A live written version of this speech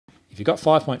you've got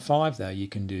 5.5 though, you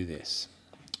can do this.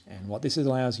 And what this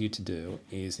allows you to do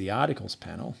is the articles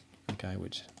panel, okay,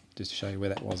 which, just to show you where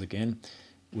that was again,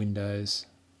 Windows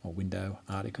or Window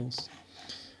Articles,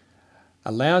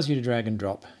 allows you to drag and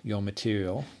drop your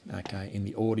material, okay, in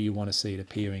the order you want to see it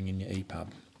appearing in your ePub.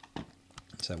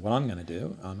 So what I'm going to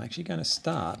do, I'm actually going to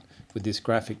start with this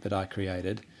graphic that I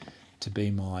created to be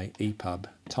my ePub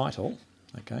title.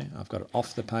 Okay, I've got it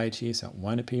off the page here, so it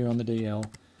won't appear on the DL,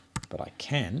 but I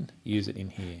can use it in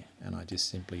here, and I just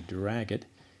simply drag it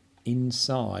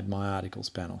inside my articles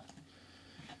panel.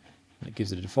 And it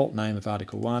gives it a default name of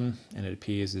Article 1, and it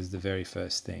appears as the very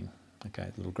first thing. Okay,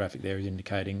 the little graphic there is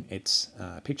indicating its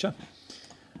picture.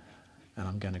 And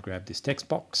I'm going to grab this text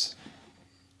box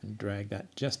and drag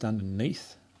that just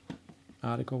underneath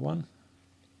Article 1.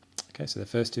 Okay, so the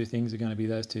first two things are going to be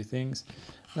those two things.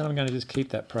 Then I'm going to just keep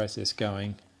that process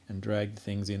going and drag the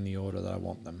things in the order that I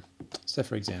want them. So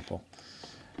for example,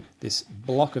 this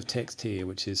block of text here,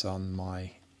 which is on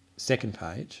my second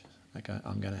page, okay,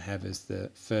 I'm going to have as the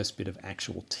first bit of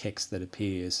actual text that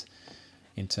appears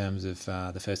in terms of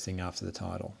the first thing after the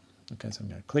title. Okay, so I'm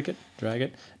going to click it, drag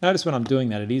it. Notice when I'm doing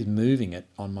that, it is moving it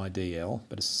on my DL,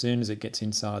 but as soon as it gets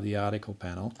inside the article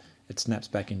panel, it snaps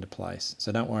back into place.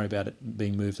 So don't worry about it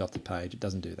being moved off the page, it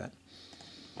doesn't do that.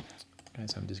 Okay,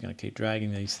 so I'm just going to keep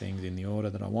dragging these things in the order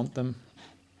that I want them.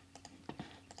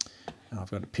 And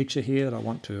I've got a picture here that I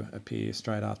want to appear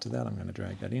straight after that. I'm going to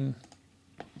drag that in.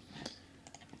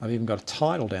 I've even got a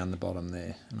title down the bottom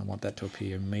there, and I want that to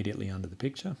appear immediately under the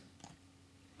picture.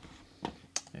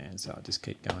 And so I just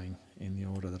keep going in the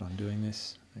order that I'm doing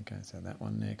this. Okay, so that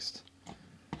one next.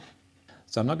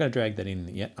 So I'm not going to drag that in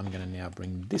yet. I'm going to now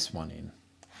bring this one in.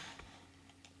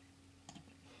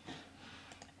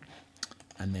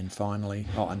 And then finally,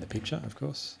 oh, and the picture, of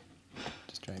course.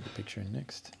 Just drag the picture in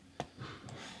next.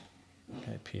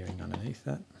 Okay, appearing underneath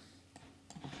that.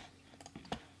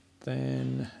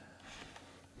 Then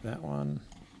that one.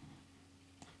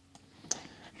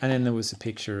 And then there was a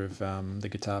picture of the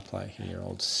guitar player here,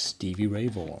 old Stevie Ray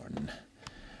Vaughan.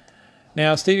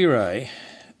 Now, Stevie Ray,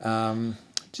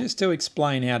 just to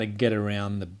explain how to get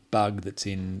around the bug that's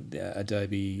in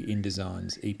Adobe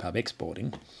InDesign's ePub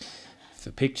exporting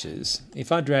for pictures,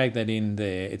 if I drag that in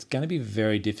there, it's going to be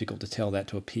very difficult to tell that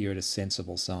to appear at a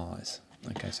sensible size.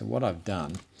 Okay, so what I've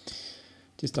done,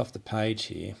 just off the page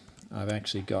here, I've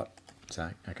actually got,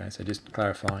 so just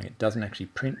clarifying, it doesn't actually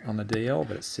print on the DL,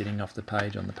 but it's sitting off the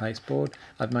page on the pasteboard.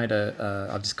 I've made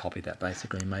I've just copied that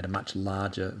basically and made a much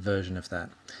larger version of that.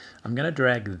 I'm going to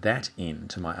drag that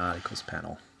into my articles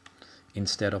panel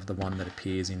instead of the one that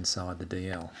appears inside the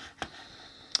DL.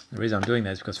 The reason I'm doing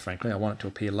that is because, frankly, I want it to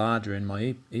appear larger in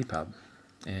my ePub.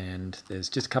 And there's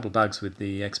just a couple of bugs with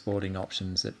the exporting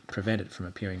options that prevent it from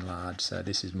appearing large, so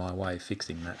this is my way of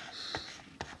fixing that.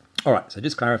 Alright, so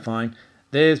just clarifying,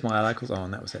 there's my articles. Oh,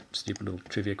 and that was that stupid little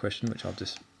trivia question, which I'll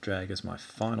just drag as my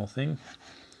final thing.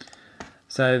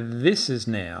 So this is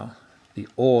now the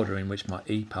order in which my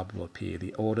ePub will appear,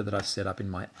 the order that I've set up in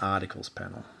my articles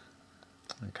panel.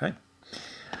 Okay.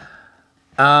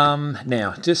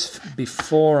 Now, just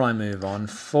before I move on,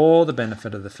 for the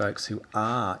benefit of the folks who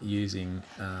are using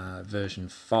version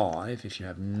 5, if you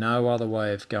have no other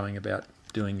way of going about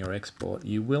doing your export,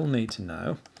 you will need to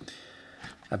know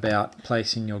about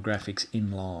placing your graphics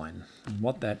in line. And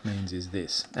what that means is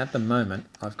this. At the moment,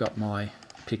 I've got my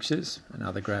pictures and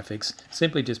other graphics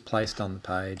simply just placed on the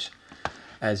page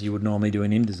as you would normally do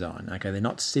in InDesign. Okay, they're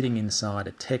not sitting inside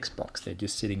a text box, they're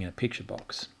just sitting in a picture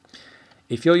box.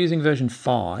 If you're using version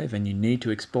 5 and you need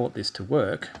to export this to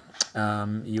work,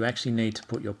 you actually need to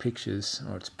put your pictures,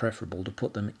 or it's preferable to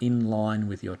put them in line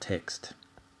with your text.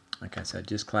 Okay, so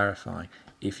just clarifying,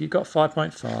 if you've got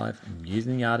 5.5 and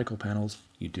using the article panels,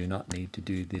 you do not need to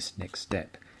do this next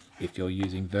step. If you're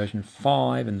using version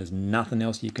 5 and there's nothing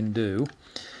else you can do,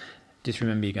 just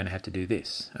remember you're going to have to do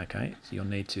this. Okay, so you'll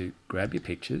need to grab your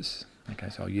pictures. Okay,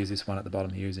 so I'll use this one at the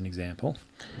bottom here as an example,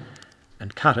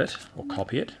 and cut it, or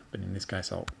copy it, but in this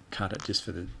case I'll cut it just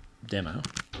for the demo.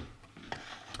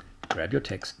 Grab your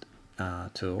text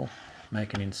tool,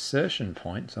 make an insertion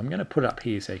point, so I'm going to put it up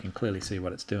here so you can clearly see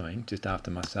what it's doing, just after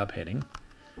my subheading,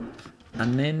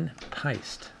 and then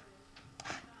paste.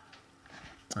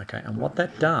 Okay, and what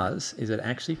that does is it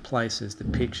actually places the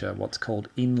picture what's called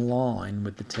in line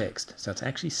with the text. So it's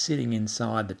actually sitting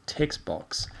inside the text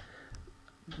box,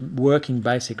 working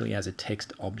basically as a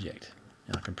text object.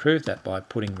 And I can prove that by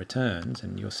putting returns,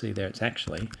 and you'll see there it's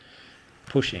actually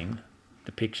pushing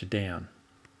the picture down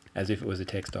as if it was a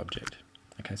text object.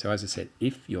 Okay, so as I said,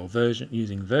 if you're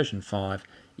using version 5,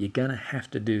 you're going to have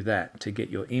to do that to get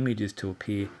your images to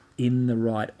appear in the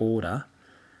right order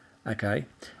okay,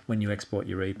 when you export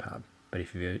your ePub. But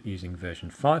if you're using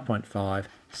version 5.5,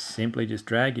 simply just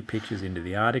drag your pictures into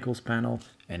the articles panel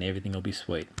and everything will be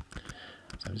sweet.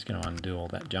 So I'm just going to undo all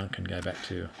that junk and go back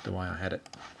to the way I had it.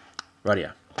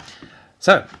 Rightio.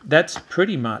 So that's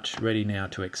pretty much ready now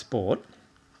to export.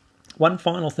 One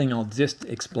final thing I'll just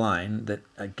explain that,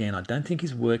 again, I don't think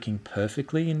is working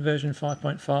perfectly in version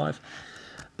 5.5,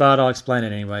 but I'll explain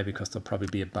it anyway because there'll probably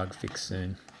be a bug fix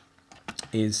soon,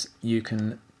 is you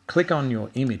can click on your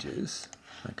images.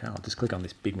 Okay, I'll just click on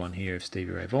this big one here of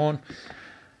Stevie Ray Vaughan,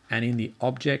 and in the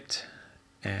Object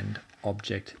and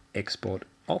Object Export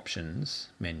Options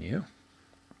menu,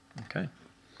 okay,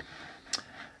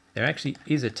 there actually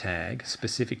is a tag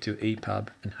specific to ePub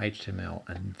and HTML,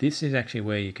 and this is actually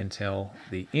where you can tell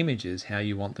the images how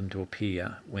you want them to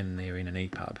appear when they're in an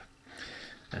ePub.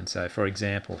 And so, for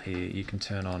example, here you can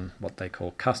turn on what they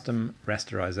call custom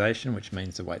rasterization, which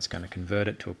means the way it's going to convert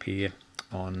it to appear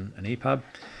on an ePub.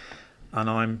 And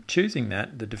I'm choosing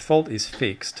that. The default is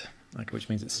fixed, okay, which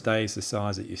means it stays the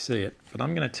size that you see it, but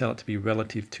I'm going to tell it to be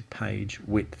relative to page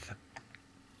width.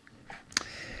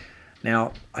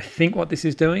 Now, I think what this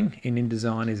is doing in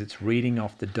InDesign is it's reading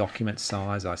off the document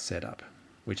size I set up,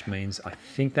 which means I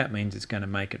think that means it's going to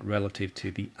make it relative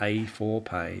to the A4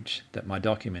 page that my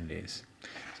document is.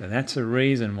 So that's a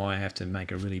reason why I have to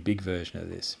make a really big version of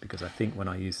this, because I think when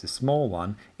I use the small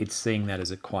one, it's seeing that as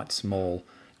a quite small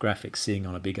graphic sitting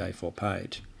on a big A4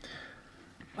 page.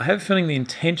 I have a feeling the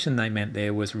intention they meant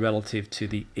there was relative to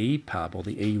the ePub or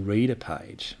the e-reader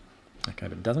page. Okay,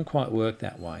 but it doesn't quite work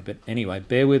that way. But anyway,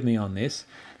 bear with me on this.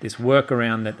 This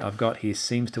workaround that I've got here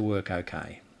seems to work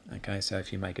okay. Okay, so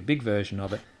if you make a big version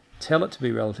of it, tell it to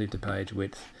be relative to page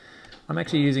width. I'm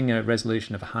actually using a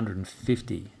resolution of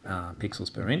 150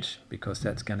 pixels per inch because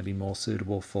that's going to be more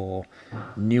suitable for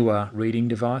newer reading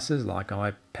devices like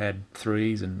iPad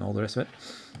 3s and all the rest of it.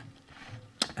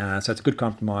 So it's a good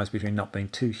compromise between not being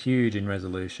too huge in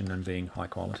resolution and being high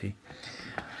quality.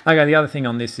 Okay, the other thing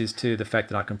on this is too the fact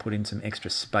that I can put in some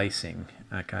extra spacing.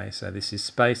 Okay, so this is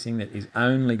spacing that is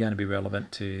only going to be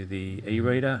relevant to the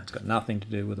e-reader. It's got nothing to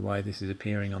do with the way this is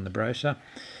appearing on the brochure.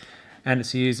 And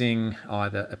it's using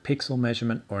either a pixel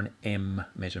measurement or an M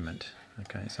measurement.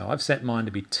 Okay, so I've set mine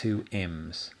to be 2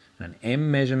 M's. And an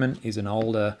M measurement is an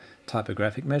older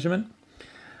typographic measurement.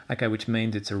 Okay, which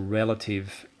means it's a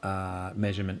relative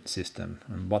measurement system.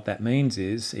 And what that means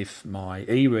is if my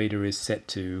e-reader is set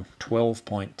to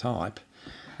 12-point type,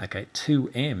 okay,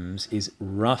 2 M's is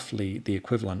roughly the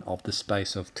equivalent of the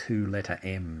space of 2 letter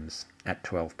M's at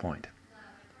 12-point.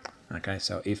 Okay,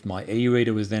 so if my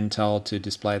e-reader was then told to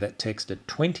display that text at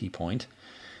 20-point,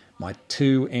 my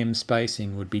 2M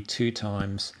spacing would be 2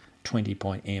 times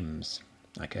 20-point M's.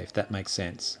 Okay, if that makes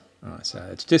sense. All right, so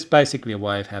it's just basically a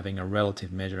way of having a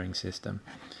relative measuring system.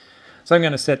 So I'm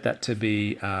going to set that to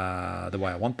be the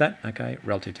way I want that. Okay,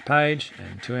 relative to page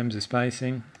and 2 M's of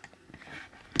spacing.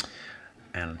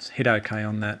 And hit OK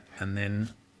on that. And then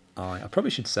I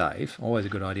probably should save. Always a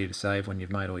good idea to save when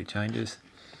you've made all your changes.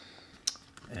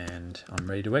 And I'm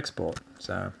ready to export.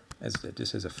 So as I said,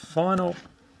 just as a final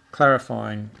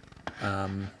clarifying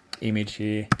image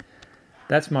here,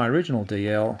 that's my original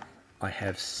DL. I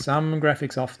have some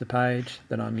graphics off the page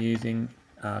that I'm using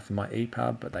for my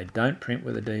ePub, but they don't print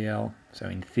with a DL. So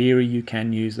in theory, you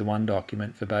can use the one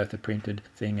document for both a printed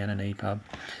thing and an ePub.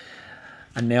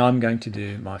 And now I'm going to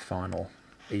do my final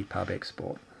ePub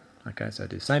export. Okay, so I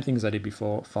do the same thing as I did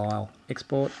before, File,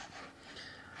 Export.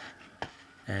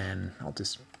 And I'll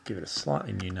just give it a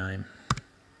slightly new name.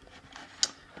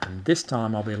 And this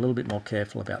time I'll be a little bit more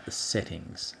careful about the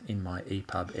settings in my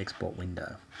ePub export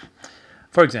window.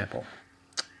 For example,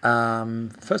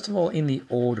 first of all, in the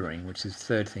ordering, which is the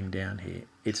third thing down here,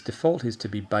 its default is to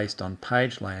be based on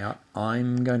page layout.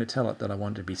 I'm going to tell it that I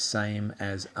want it to be same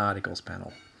as articles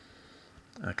panel.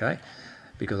 Okay,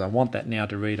 because I want that now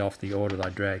to read off the order that I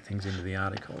drag things into the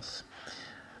articles.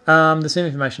 There's some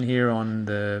information here on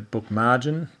the book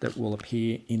margin that will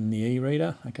appear in the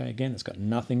e-reader. Okay, again, it's got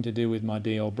nothing to do with my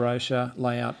DL brochure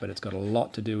layout, but it's got a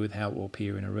lot to do with how it will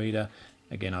appear in a reader.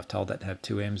 Again, I've told that to have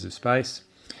 2 M's of space.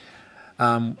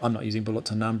 I'm not using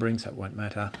bullets or numbering, so it won't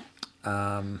matter.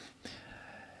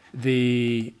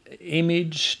 The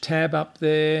image tab up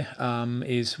there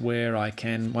is where I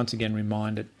can once again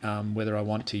remind it whether I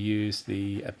want to use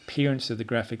the appearance of the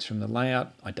graphics from the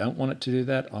layout. I don't want it to do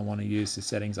that. I want to use the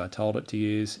settings I told it to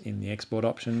use in the export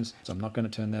options, so I'm not going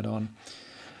to turn that on.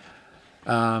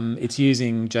 It's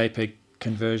using JPEG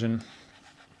conversion,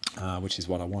 which is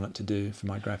what I want it to do for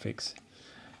my graphics.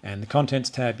 And the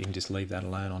contents tab, you can just leave that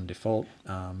alone on default.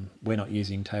 We're not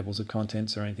using tables of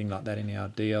contents or anything like that in our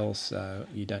DLs, so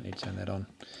you don't need to turn that on.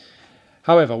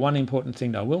 However, one important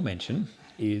thing that I will mention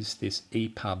is this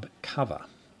ePub cover.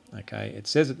 Okay, it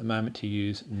says at the moment to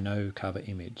use no cover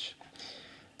image.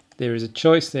 There is a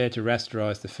choice there to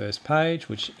rasterize the first page,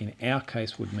 which in our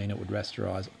case would mean it would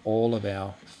rasterize all of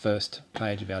our first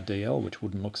page of our DL, which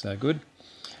wouldn't look so good.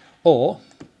 Or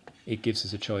it gives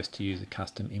us a choice to use a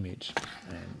custom image.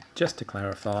 And just to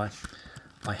clarify,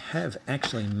 I have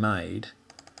actually made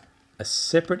a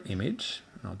separate image,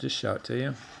 and I'll just show it to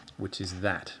you, which is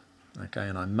that. Okay,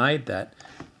 and I made that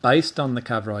based on the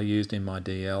cover I used in my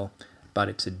DL, but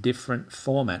it's a different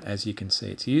format. As you can see,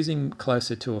 it's using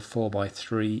closer to a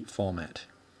 4:3 format.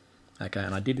 Okay,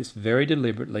 and I did this very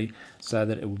deliberately so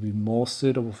that it would be more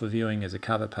suitable for viewing as a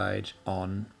cover page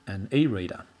on an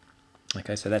e-reader.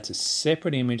 Okay, so that's a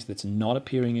separate image that's not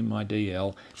appearing in my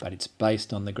DL, but it's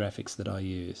based on the graphics that I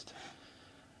used.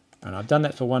 And I've done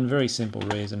that for one very simple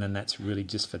reason, and that's really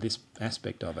just for this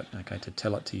aspect of it, okay, to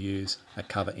tell it to use a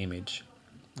cover image.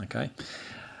 Okay.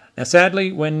 Now,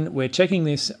 sadly, when we're checking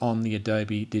this on the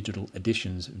Adobe Digital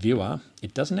Editions viewer,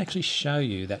 it doesn't actually show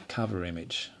you that cover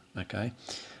image. Okay.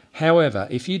 However,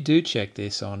 if you do check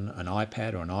this on an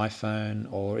iPad or an iPhone,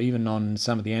 or even on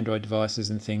some of the Android devices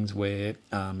and things where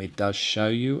it does show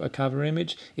you a cover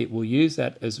image, it will use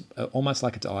that as almost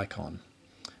like its icon.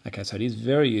 Okay, so it is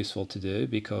very useful to do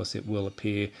because it will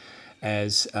appear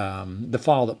as the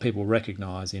file that people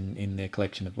recognize in their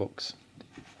collection of books.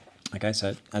 Okay, so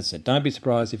as I said, don't be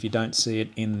surprised if you don't see it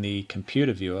in the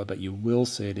computer viewer, but you will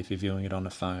see it if you're viewing it on a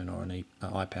phone or an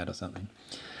iPad or something.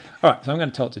 All right, so I'm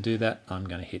going to tell it to do that. I'm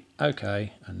going to hit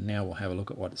OK, and now we'll have a look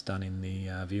at what it's done in the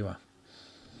viewer.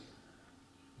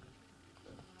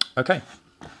 Okay,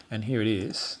 and here it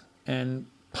is. And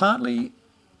partly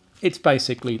it's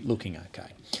basically looking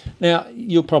okay. Now,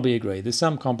 you'll probably agree, there's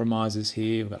some compromises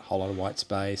here. We've got a whole lot of white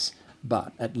space,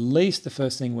 but at least the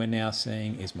first thing we're now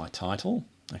seeing is my title.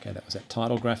 Okay, that was that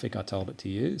title graphic I told it to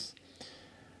use.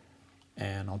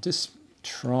 And I'll just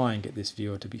try and get this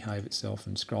viewer to behave itself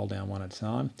and scroll down one at a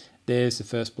time. There's the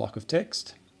first block of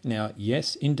text. Now,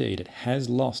 yes, indeed, it has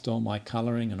lost all my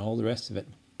colouring and all the rest of it,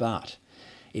 but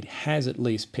it has at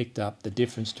least picked up the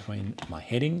difference between my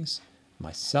headings,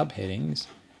 my subheadings,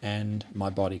 and my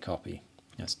body copy.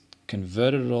 Now, it's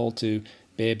converted it all to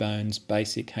bare bones,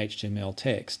 basic HTML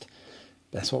text.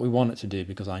 That's what we want it to do,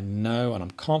 because I know and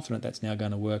I'm confident that's now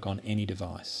going to work on any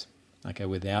device, okay,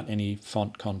 without any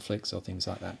font conflicts or things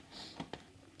like that.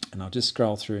 And I'll just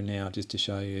scroll through now just to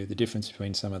show you the difference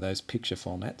between some of those picture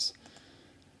formats.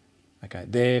 Okay,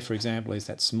 there, for example, is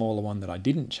that smaller one that I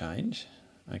didn't change.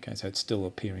 Okay, so it's still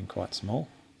appearing quite small.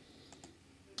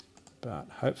 But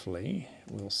hopefully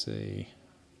we'll see.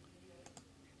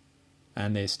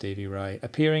 And there's Stevie Ray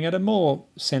appearing at a more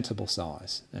sensible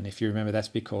size. And if you remember, that's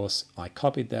because I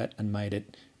copied that and made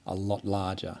it a lot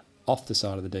larger off the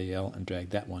side of the DL and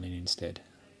dragged that one in instead.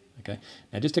 Okay.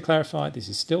 Now, just to clarify, this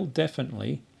is still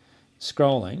definitely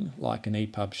scrolling like an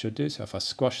ePub should do. So if I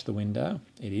squash the window,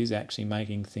 it is actually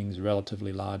making things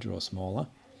relatively larger or smaller.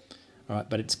 All right,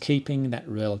 but it's keeping that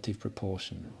relative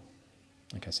proportion.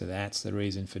 Okay, so that's the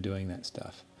reason for doing that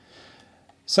stuff.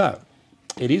 So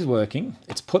it is working.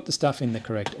 It's put the stuff in the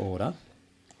correct order.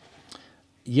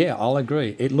 Yeah, I'll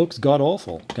agree. It looks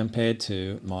god-awful compared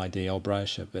to my DL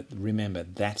brochure, but remember,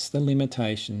 that's the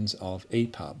limitations of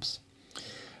ePubs.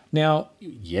 Now,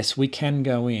 yes, we can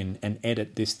go in and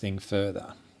edit this thing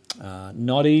further.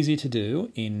 Not easy to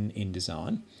do in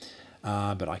InDesign,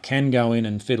 but I can go in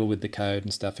and fiddle with the code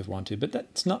and stuff if I want to, but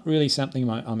that's not really something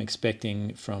I'm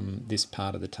expecting from this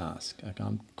part of the task. Okay,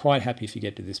 I'm quite happy if you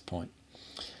get to this point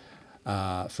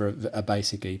for a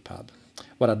basic ePub.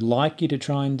 What I'd like you to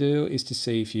try and do is to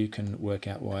see if you can work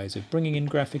out ways of bringing in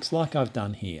graphics like I've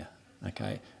done here,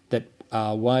 okay, that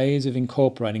are ways of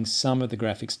incorporating some of the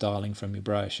graphic styling from your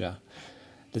brochure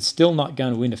that's still not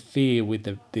going to interfere with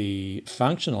the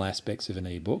functional aspects of an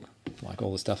ebook, like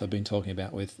all the stuff I've been talking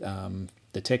about with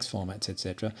the text formats,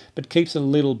 etc., but keeps a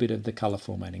little bit of the colour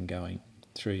formatting going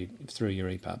through your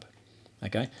ePub.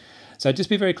 Okay, so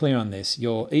just be very clear on this.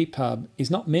 Your ePub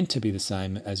is not meant to be the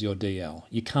same as your DL.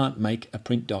 You can't make a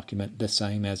print document the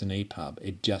same as an ePub.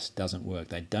 It just doesn't work.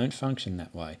 They don't function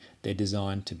that way. They're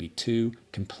designed to be two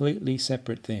completely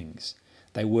separate things.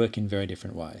 They work in very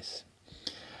different ways.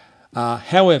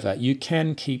 However, you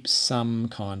can keep some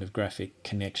kind of graphic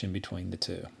connection between the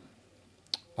two.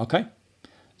 Okay,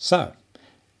 so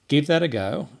give that a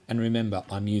go, and remember,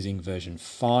 I'm using version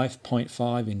 5.5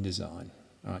 InDesign.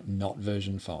 All right, not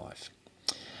version 5.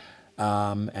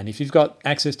 And if you've got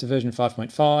access to version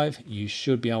 5.5, you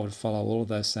should be able to follow all of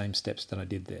those same steps that I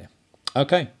did there.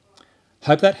 Okay,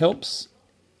 hope that helps,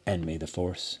 and may the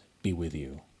force be with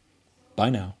you.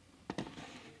 Bye now.